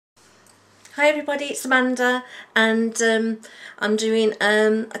Hi everybody, it's Amanda, and I'm doing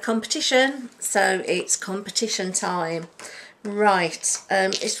a competition, so it's competition time. Right,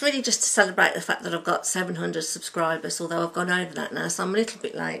 it's really just to celebrate the fact that I've got 700 subscribers, although I've gone over that now, so I'm a little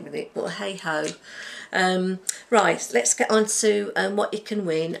bit late with it, but hey ho. Right, let's get on to what you can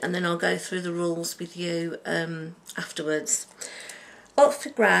win, and then I'll go through the rules with you afterwards. Up for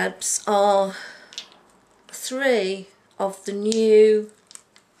grabs are 3 of the new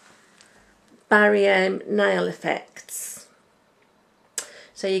Barry nail effects.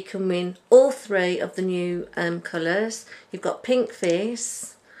 So you can win all 3 of the new colours. You've got Pink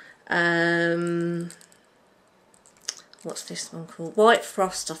Fizz, what's this one called? White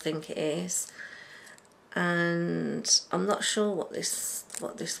Frost, I think it is. And I'm not sure what this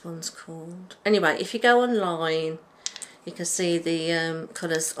one's called. Anyway, if you go online, you can see the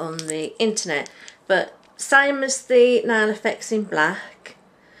colours on the internet. But same as the nail effects in black,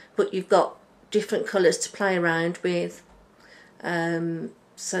 but you've got different colours to play around with,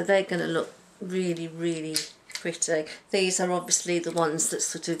 so they're going to look really, really pretty. These are obviously the ones that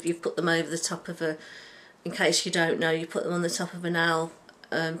sort of, you've put them over the top of a, in case you don't know, you put them on the top of a nail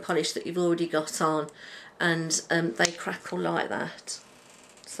polish that you've already got on, and they crackle like that.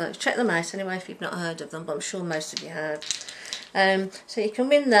 So check them out anyway if you've not heard of them, but I'm sure most of you have. So you can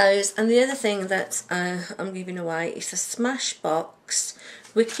win those, and the other thing that I'm giving away is a Smashbox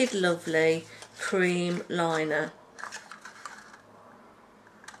Wicked Lovely Cream Liner.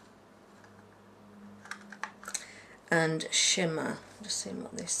 And shimmer. Just seeing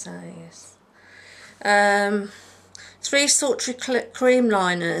what this says. 3 sultry cream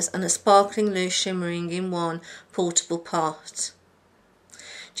liners and a sparkling loose shimmering in one portable pot.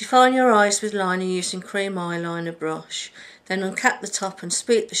 Define your eyes with liner using cream eyeliner brush. Then uncap the top and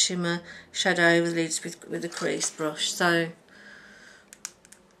sweep the shimmer shadow over the lids with a crease brush. So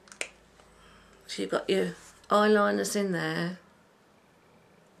you've got your eyeliners in there,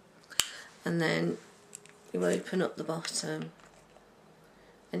 and then you open up the bottom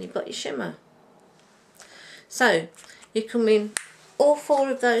and you've got your shimmer. So you can win all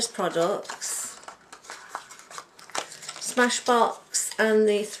 4 of those products, Smashbox and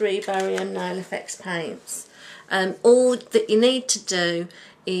the 3 Barry Nail Effects paints. All that you need to do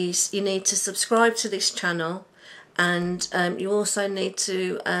is you need to subscribe to this channel, and you also need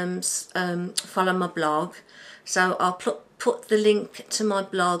to follow my blog. So I'll put the link to my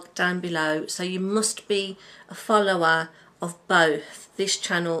blog down below. So you must be a follower of both this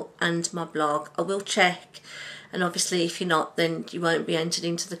channel and my blog. I will check, and obviously if you're not, then you won't be entered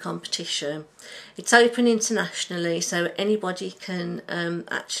into the competition. It's open internationally, so anybody can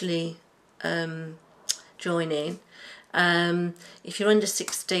actually join in. If you're under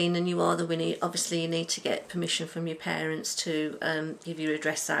 16 and you are the winner, obviously you need to get permission from your parents to give your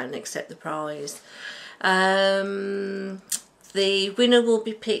address out and accept the prize. The winner will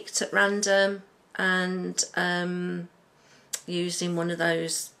be picked at random, and using one of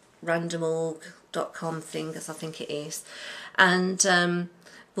those randomorg.com things, I think it is, and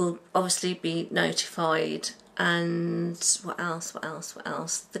will obviously be notified. And what else?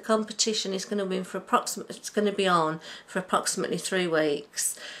 The competition is going to win for it's going to be on for approximately 3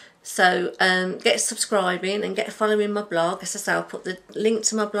 weeks. So get subscribing and get following my blog. As I say, I'll put the link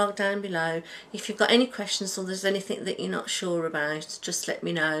to my blog down below. If you've got any questions or there's anything that you're not sure about, just let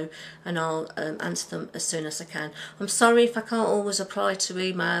me know and I'll answer them as soon as I can. I'm sorry if I can't always reply to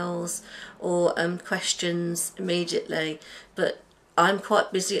emails or questions immediately, but I'm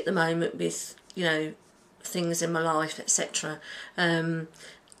quite busy at the moment with, you know, things in my life, etc.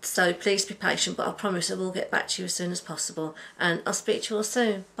 So please be patient, but I promise I will get back to you as soon as possible, and I'll speak to you all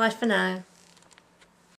soon. Bye for now.